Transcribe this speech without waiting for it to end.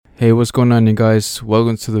Hey, what's going on, you guys?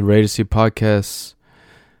 Welcome to the Ready to See podcast.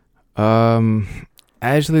 I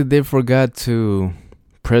actually did forgot to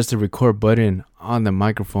press the record button on the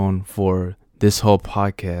microphone for this whole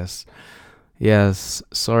podcast. Yes,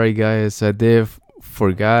 sorry guys, I did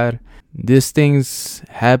forgot. These things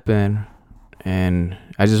happen, and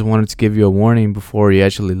I just wanted to give you a warning before you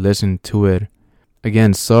actually listen to it.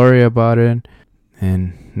 Again, sorry about it,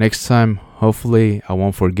 and next time, hopefully, I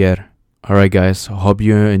won't forget. Alright guys, I hope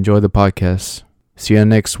you enjoy the podcast. See you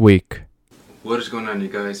next week. What is going on, you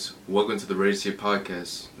guys? Welcome to the Ready to See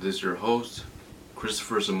podcast. This is your host,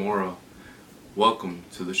 Cristopher Zamora. Welcome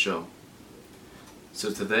to the show.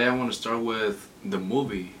 So today I want to start with the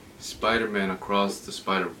movie Spider-Man Across the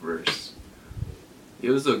Spider-Verse.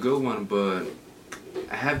 It was a good one, but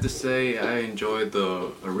I have to say I enjoyed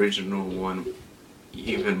the original one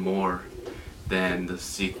even more than the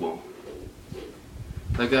sequel.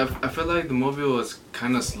 Like, I feel like the movie was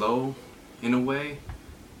kind of slow in a way.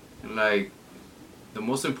 Like, the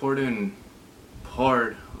most important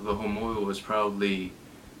part of the whole movie was probably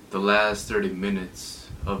the last 30 minutes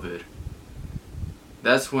of it.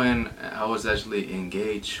 That's when I was actually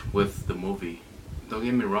engaged with the movie. Don't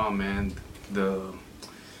get me wrong, man. The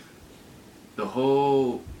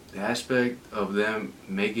whole aspect of them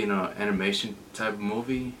making an animation type of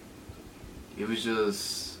movie, it was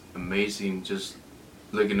just amazing. Just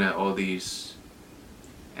looking at all these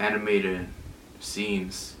animated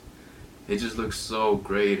scenes, it just looks so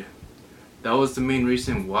great. That was the main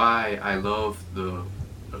reason why I loved the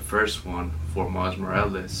first one for Miles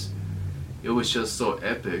Morales. It was just so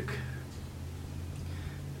epic.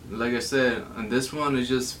 Like I said, on this one it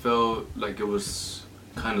just felt like it was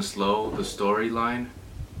kind of slow, the storyline,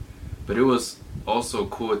 but it was also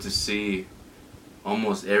cool to see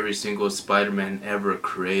almost every single Spider-Man ever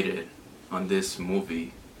created on this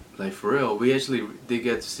movie. Like, for real, we actually did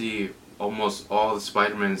get to see almost all the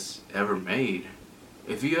Spider-Mans ever made.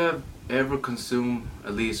 If you have ever consumed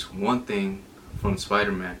at least one thing from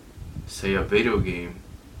Spider-Man, say a video game,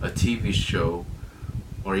 a TV show,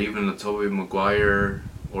 or even the Tobey Maguire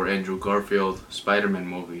or Andrew Garfield Spider-Man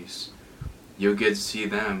movies, you'll get to see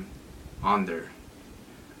them on there.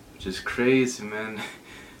 Which is crazy, man.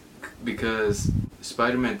 Because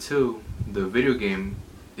Spider-Man 2, the video game,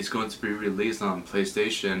 is going to be released on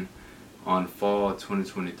PlayStation on fall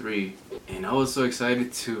 2023, and I was so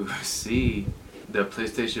excited to see the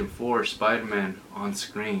PlayStation 4 Spider-Man on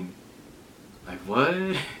screen. Like, what?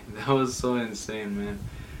 That was so insane, man.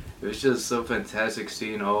 It was just so fantastic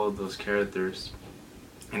seeing all of those characters.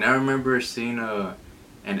 And I remember seeing an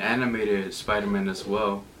animated Spider-Man as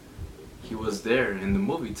well. He was there in the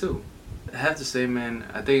movie too. I have to say, man,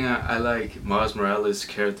 I think I like Miles Morales'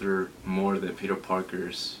 character more than Peter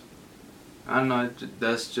Parker's. I don't know,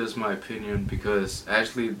 that's just my opinion, because I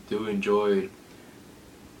actually do enjoy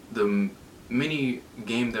the mini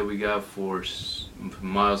game that we got for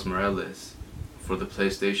Miles Morales for the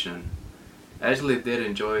PlayStation. I actually did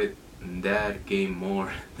enjoy that game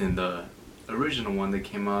more than the original one that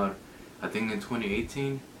came out, I think, in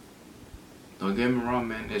 2018. Don't get me wrong,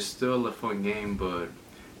 man, it's still a fun game, but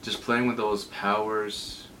just playing with those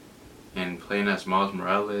powers and playing as Miles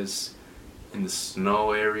Morales in the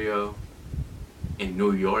snow area in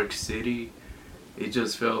New York City, it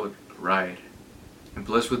just felt right. And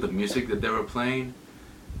plus, with the music that they were playing,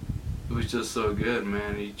 it was just so good,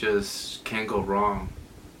 man. You just can't go wrong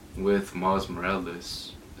with Miles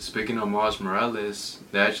Morales. Speaking of Miles Morales,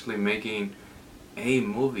 they're actually making a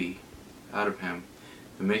movie out of him.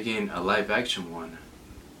 They're making a live action one.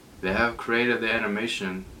 They have created the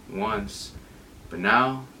animation once, but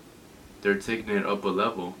now they're taking it up a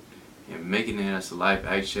level and making it as a live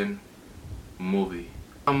action movie.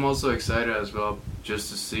 I'm also excited as well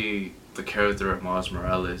just to see the character of Miles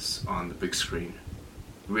Morales on the big screen.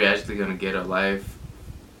 We're actually gonna get a live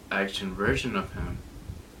action version of him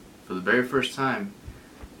for the very first time.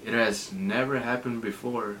 It has never happened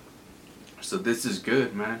before, so this is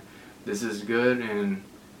good, man. This is good, and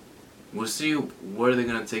we'll see where they're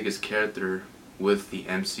gonna take his character with the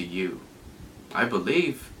MCU. I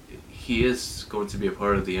believe he is going to be a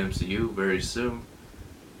part of the MCU very soon.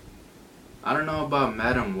 I don't know about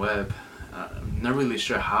Madam Web. I'm not really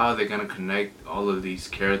sure how they're gonna connect all of these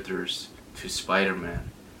characters to Spider-Man.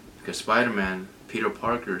 Because Spider-Man, Peter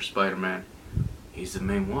Parker Spider-Man, he's the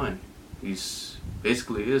main one. He's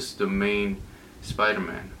basically is the main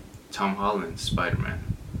Spider-Man. Tom Holland's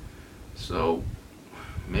Spider-Man. So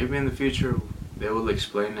maybe in the future they will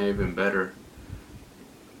explain it even better.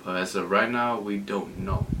 But as of right now, we don't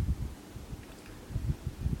know.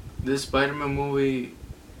 This Spider-Man movie,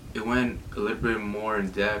 it went a little bit more in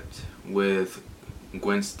depth with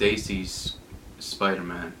Gwen Stacy's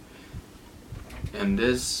Spider-Man. And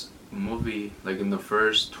this movie, like in the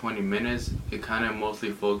first 20 minutes, it kind of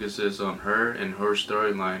mostly focuses on her and her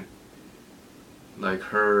storyline. Like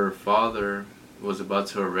her father was about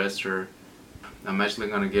to arrest her. I'm actually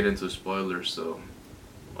gonna get into spoilers, so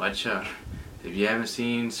watch out. If you haven't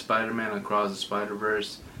seen Spider-Man Across the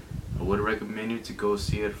Spider-Verse, I would recommend you to go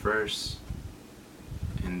see it first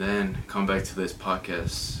and then come back to this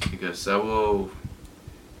podcast, because I will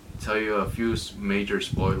tell you a few major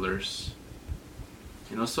spoilers.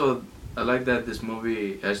 And also, I like that this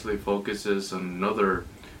movie actually focuses on another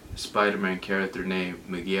Spider-Man character named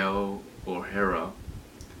Miguel O'Hara.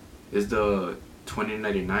 It's the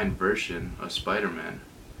 2099 version of Spider-Man.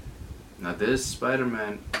 Now this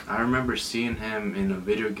Spider-Man, I remember seeing him in a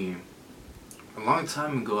video game a long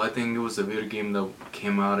time ago. I think it was a video game that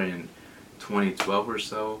came out in 2012 or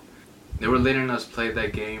so. They were letting us play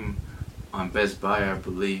that game on Best Buy, I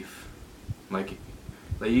believe. Like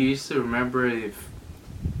you used to remember if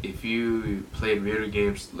you played video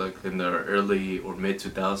games like in the early or mid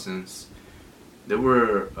 2000s, there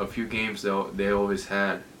were a few games that they always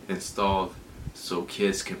had installed so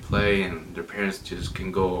kids can play and their parents just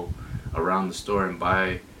can go around the store and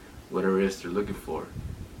buy whatever it is they're looking for.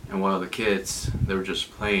 And while the kids, they were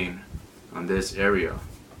just playing on this area.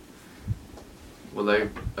 Well, like,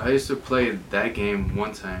 I used to play that game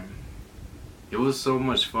one time. It was so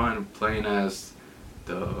much fun playing as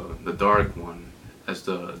the dark one, as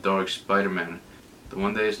the dark Spider-Man. The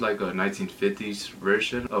one that is like a 1950s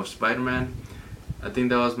version of Spider-Man. I think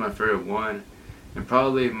that was my favorite one, and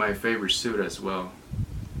probably my favorite suit as well.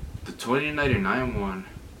 The 2099 one,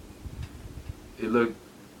 it looked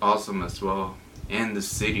awesome as well, and the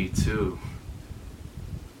city too.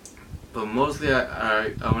 But mostly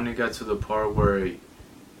I only got to the part where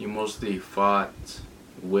you mostly fought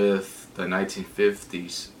with the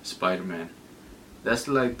 1950s Spider-Man. That's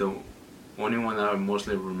like the only one that I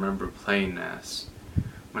mostly remember playing as.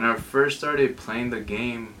 When I first started playing the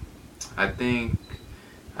game, I think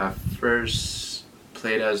I first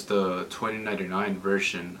played as the 2099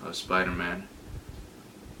 version of Spider-Man.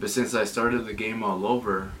 But since I started the game all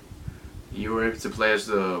over, you were able to play as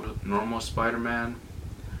the normal Spider-Man.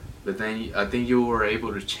 But then I think you were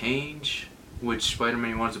able to change which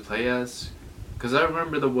Spider-Man you wanted to play as. Because I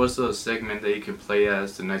remember there was a segment that you could play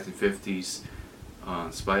as the 1950s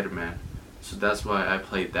Spider-Man. So that's why I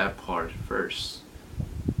played that part first.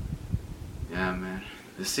 Yeah, man.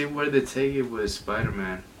 Let's see where they take it with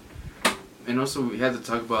Spider-Man. And also we had to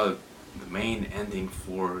talk about the main ending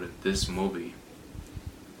for this movie.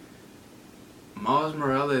 Miles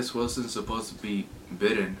Morales wasn't supposed to be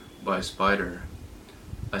bitten by a spider.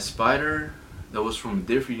 A spider that was from a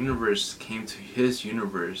different universe came to his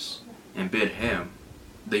universe and bit him.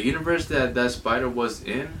 The universe that spider was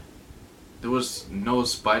in, there was no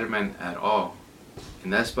Spider-Man at all.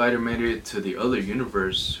 And that spider made it to the other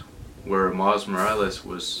universe where Miles Morales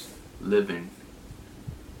was living.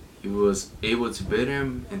 He was able to bit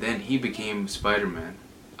him, and then he became Spider-Man.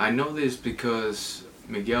 I know this because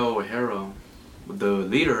Miguel O'Hara, the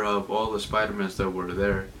leader of all the Spider-Mans that were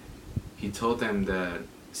there, he told them that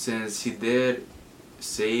since he did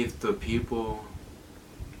save the people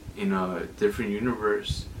in a different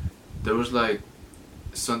universe, there was like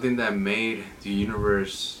something that made the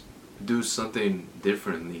universe do something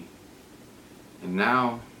differently. And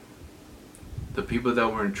now, the people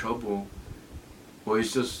that were in trouble, well,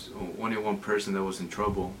 it's just only one person that was in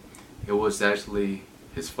trouble. It was actually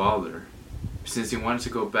his father. Since he wanted to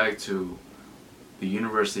go back to the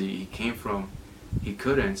universe that he came from, he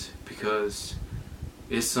couldn't, because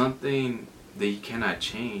it's something that you cannot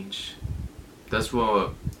change. That's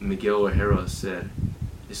what Miguel O'Hara said.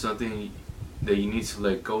 It's something that you need to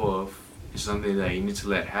let go of. It's something that you need to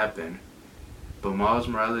let happen. But Miles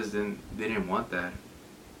Morales didn't want that.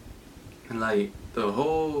 And like the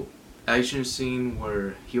whole action scene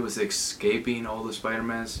where he was escaping all the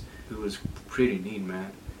Spider-Mans, it was pretty neat,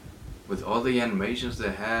 man. With all the animations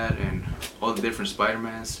they had and all the different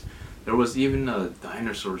Spider-Mans, there was even a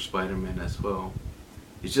dinosaur Spider-Man as well.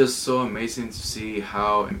 It's just so amazing to see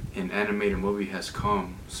how an animated movie has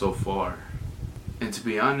come so far. And to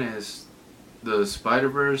be honest, the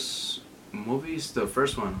Spider-Verse movies, the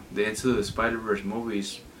first one, the Into the Spider-Verse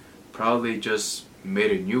movies, probably just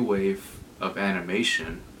made a new wave of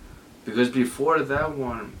animation. Because before that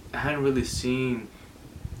one, I hadn't really seen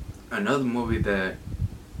another movie that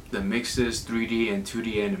mixes 3D and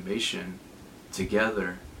 2D animation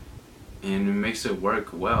together, and it makes it work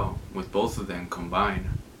well with both of them combined.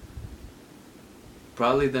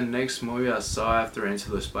 Probably the next movie I saw after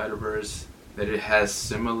Into the Spider-Verse that it has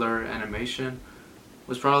similar animation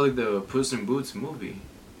was probably the Puss in Boots movie.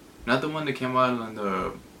 Not the one that came out in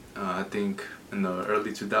the, I think, in the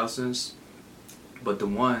early 2000s, but the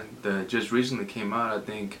one that just recently came out, I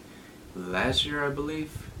think, last year, I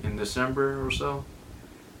believe, in December or so.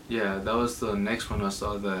 Yeah, that was the next one I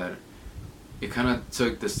saw that it kind of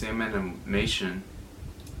took the same animation,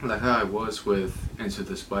 like how it was with Into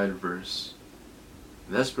the Spider-Verse.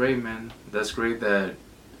 That's great, man. That's great that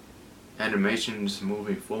animation is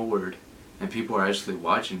moving forward and people are actually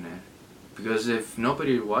watching it. Because if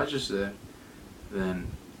nobody watches it, then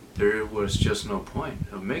there was just no point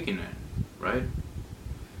of making it, right?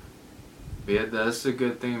 But yeah, that's a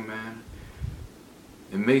good thing, man.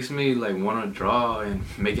 It makes me like want to draw and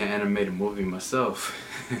make an animated movie myself.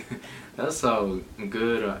 That's how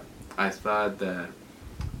good I thought that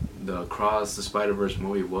the Across the Spider-Verse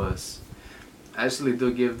movie was. I actually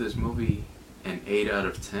do give this movie an 8 out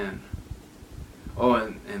of 10. Oh,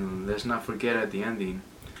 and let's not forget at the ending,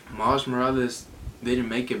 Miles Morales didn't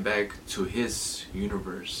make it back to his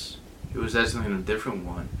universe. He was actually in a different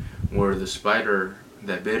one where the spider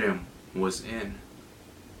that bit him was in.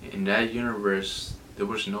 In that universe, there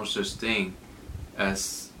was no such thing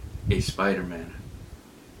as a Spider-Man.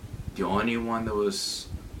 The only one that was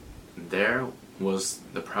there was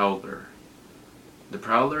the Prowler. The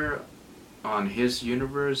Prowler on his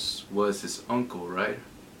universe was his uncle, right?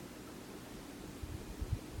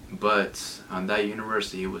 But on that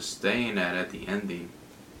universe he was staying at the ending,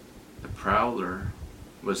 the Prowler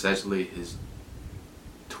was actually his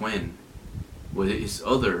twin, with his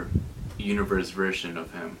other universe version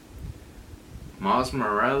of him. Miles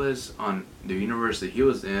Morales on the universe that he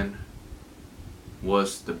was in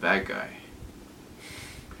was the bad guy.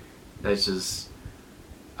 That's just,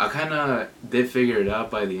 I kind of did figure it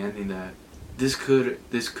out by the ending that this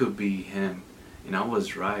could be him. And I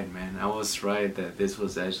was right, man. I was right that this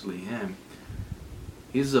was actually him.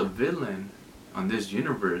 He's a villain on this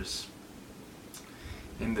universe.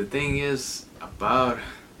 And the thing is about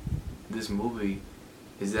this movie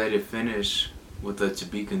is that it finished with a to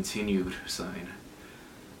be continued sign.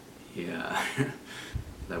 Yeah.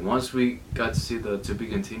 Like once we got to see the to be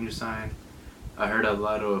continued sign, I heard a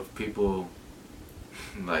lot of people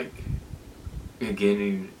like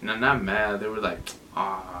getting not mad. They were like,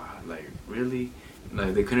 like really?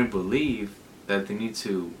 Like they couldn't believe that they need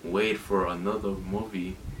to wait for another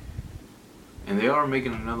movie. And they are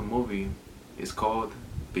making another movie. It's called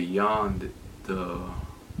Beyond the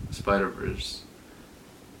Spider-Verse.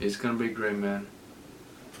 It's gonna be great, man.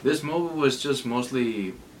 This movie was just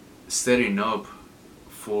mostly setting up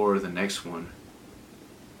for the next one.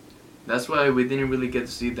 That's why we didn't really get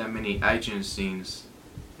to see that many action scenes.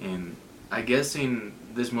 And I guess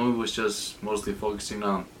this movie was just mostly focusing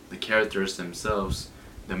on the characters themselves,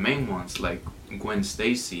 the main ones like Gwen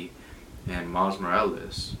Stacy and Miles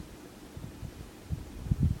Morales.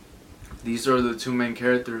 These are the two main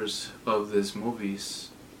characters of these movies,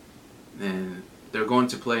 and they're going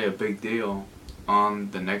to play a big deal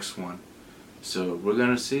on the next one. So we're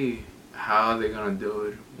gonna see how they're gonna do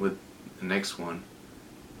it with the next one.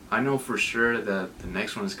 I know for sure that the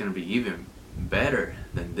next one is gonna be even better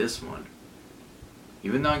than this one.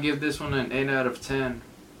 Even though I give this one an 8 out of 10,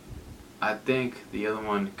 I think the other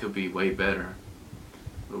one could be way better.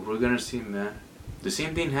 But we're gonna see, man. The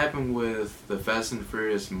same thing happened with the Fast and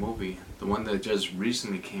Furious movie, the one that just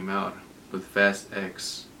recently came out with Fast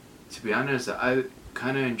X. To be honest, I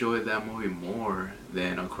kind of enjoyed that movie more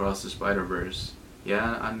than Across the Spider-Verse.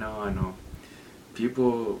 Yeah, I know.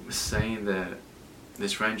 People saying that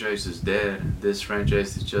this franchise is dead, this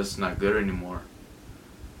franchise is just not good anymore.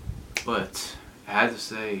 But I had to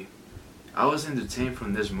say, I was entertained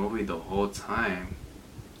from this movie the whole time.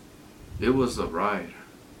 It was a ride.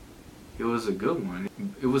 It was a good one.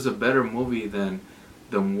 It was a better movie than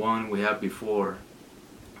the one we had before,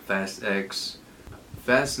 Fast X.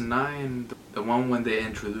 Fast 9, the one when they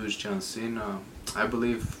introduced John Cena, I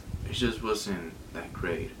believe it just wasn't that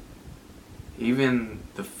great. Even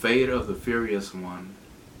the Fate of the Furious one,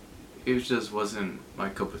 it just wasn't my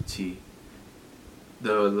cup of tea.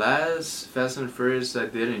 The last Fast and Furious I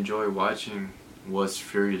did enjoy watching was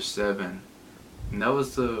Furious 7. And that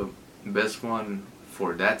was the best one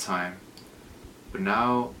for that time. But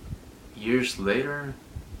now, years later,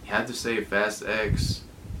 you have to say Fast X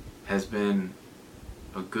has been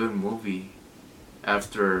a good movie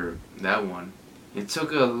after that one. It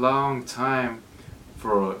took a long time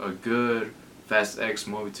for a good Fast X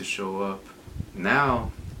movie to show up.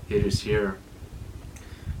 Now, it is here.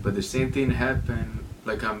 But the same thing happened,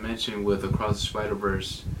 like I mentioned with Across the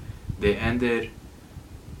Spider-Verse. They ended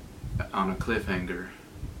on a cliffhanger.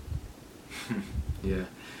 Yeah.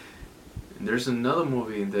 There's another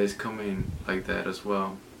movie that is coming like that as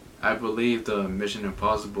well. I believe the Mission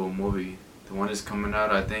Impossible movie, the one is coming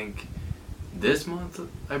out, I think, this month,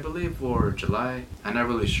 I believe, or July. I'm not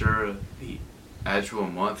really sure the actual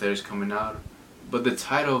month that it's coming out. But the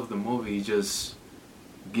title of the movie just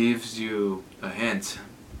gives you a hint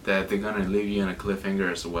that they're gonna leave you in a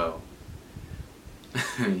cliffhanger as well.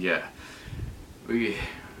 Yeah.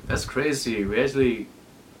 That's crazy. We actually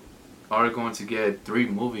are going to get 3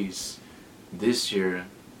 movies this year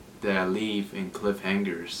that leave in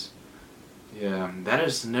cliffhangers. Yeah, that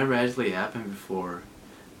has never actually happened before.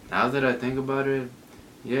 Now that I think about it,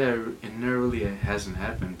 yeah, it never really hasn't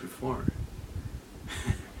happened before.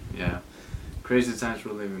 Yeah, crazy times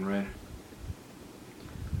we're living, right?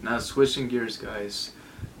 Now switching gears, guys,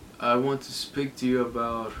 I want to speak to you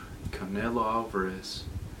about Canelo Alvarez.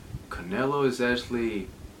 Canelo is actually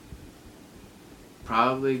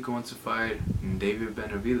probably going to fight David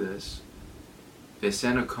Benavidez. They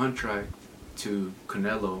sent a contract to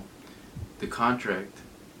Canelo. The contract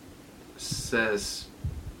says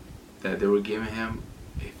that they were giving him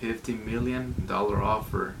a $50 million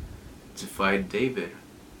offer to fight David.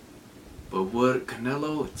 But would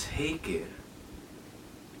Canelo take it?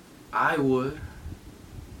 I would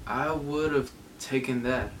have taken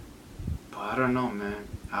that. But I don't know, man.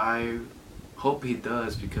 I hope he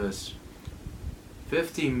does, because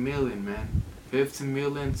 50 million, man. 50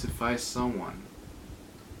 million to fight someone.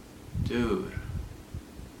 Dude.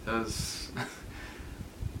 That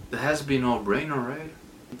has to be no brainer, right?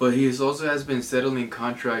 But he also has been settling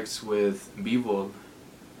contracts with Bivol.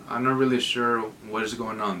 I'm not really sure what is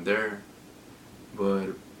going on there,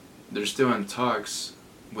 but they're still in talks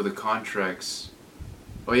with the contracts.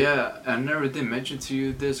 Oh yeah, I never did mention to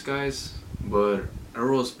you this, guys, but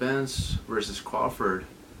Errol Spence versus Crawford,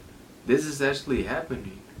 this is actually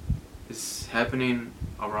happening. It's happening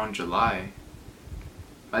around July.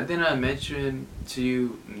 I did not mention to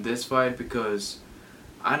you this fight because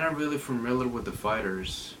I'm not really familiar with the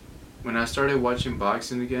fighters. When I started watching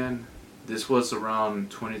boxing again, this was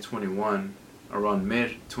around 2021, around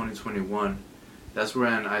mid-2021. That's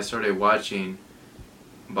when I started watching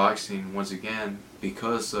boxing once again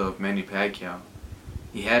because of Manny Pacquiao.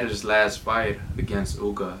 He had his last fight against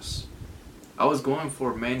Ugas. I was going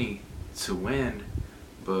for Manny to win,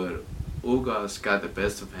 but Ugas got the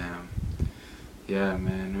best of him. Yeah,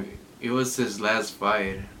 man, it was his last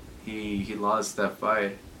fight. He lost that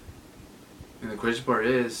fight. And the crazy part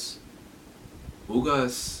is,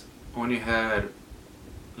 Ugas only had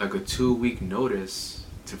like a 2-week notice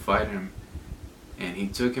to fight him, and he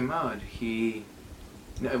took him out. He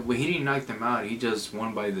didn't knock him out, he just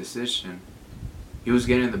won by decision. He was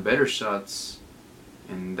getting the better shots,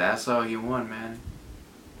 and that's how he won, man.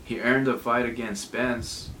 He earned the fight against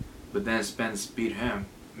Spence, but then Spence beat him.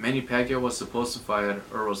 Manny Pacquiao was supposed to fight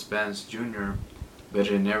Errol Spence Jr., but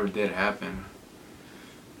it never did happen.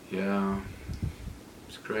 Yeah,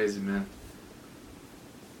 it's crazy, man.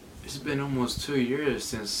 It's been almost 2 years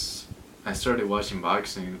since I started watching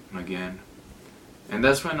boxing again. And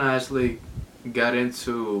that's when I actually got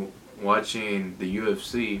into watching the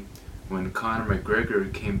UFC, when Conor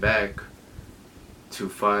McGregor came back to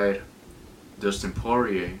fight Dustin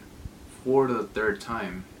Poirier for the 3rd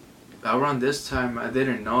time. Around this time, I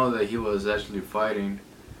didn't know that he was actually fighting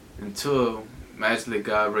until I actually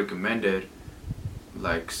got recommended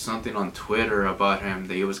like something on Twitter about him,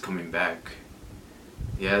 that he was coming back.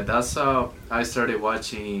 Yeah, that's how I started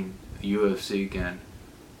watching UFC again,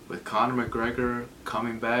 with Conor McGregor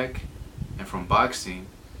coming back, and from boxing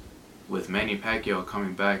with Manny Pacquiao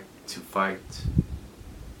coming back to fight.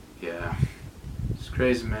 Yeah, it's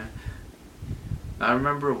crazy, man. I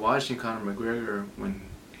remember watching Conor McGregor when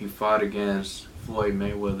he fought against Floyd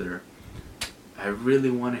Mayweather. I really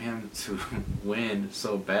wanted him to win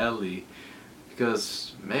so badly,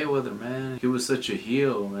 because Mayweather, man, he was such a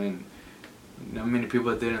heel, and not many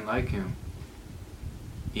people didn't like him.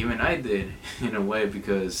 Even I did, in a way,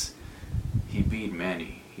 because he beat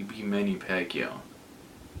Manny. He beat Manny Pacquiao.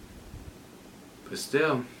 But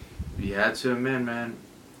still, you had to admit, man,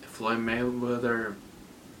 Floyd Mayweather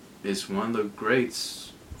is one of the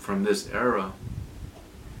greats from this era.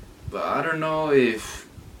 But I don't know if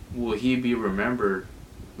will he be remembered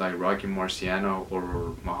like Rocky Marciano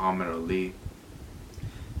or Muhammad Ali.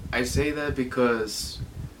 I say that because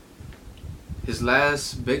his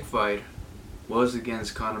last big fight was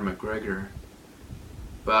against Conor McGregor.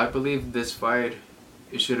 But I believe this fight,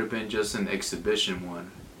 it should have been just an exhibition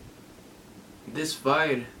one. This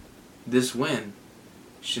fight, this win,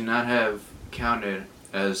 should not have counted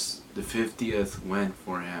as the 50th win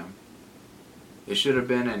for him. It should have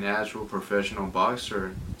been an actual professional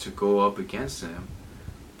boxer to go up against him.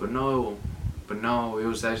 But no, it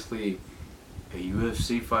was actually a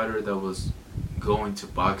UFC fighter that was going to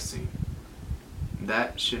boxing.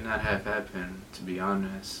 That should not have happened, to be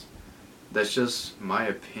honest. That's just my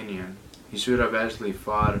opinion. He should have actually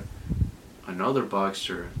fought another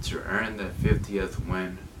boxer to earn that 50th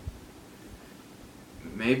win.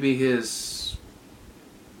 Maybe his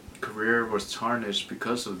career was tarnished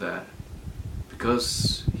because of that.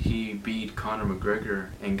 Because he beat Conor McGregor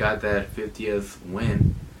and got that 50th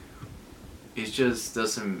win, it just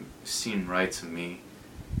doesn't seem right to me.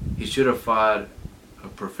 He should have fought a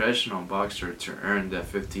professional boxer to earn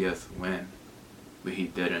that 50th win, but he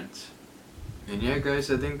didn't. And yeah, guys,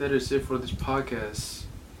 I think that is it for this podcast.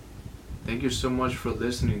 Thank you so much for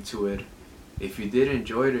listening to it. If you did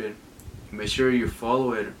enjoy it, make sure you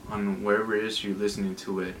follow it on wherever it is you're listening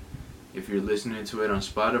to it. If you're listening to it on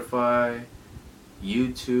Spotify,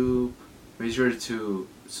 YouTube, make sure to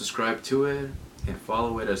subscribe to it and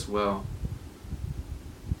follow it as well.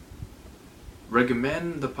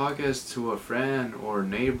 Recommend the podcast to a friend or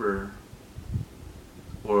neighbor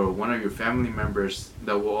or one of your family members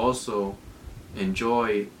that will also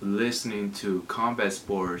enjoy listening to combat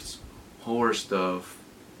sports, horror stuff,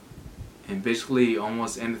 and basically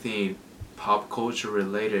almost anything pop culture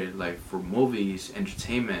related, like for movies,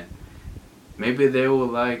 entertainment. Maybe they will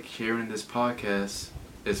like hearing this podcast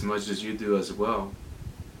as much as you do as well.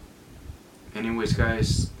 Anyways,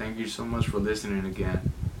 guys, thank you so much for listening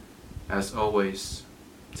again. As always,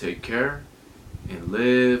 take care and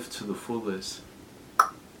live to the fullest.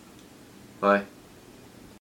 Bye.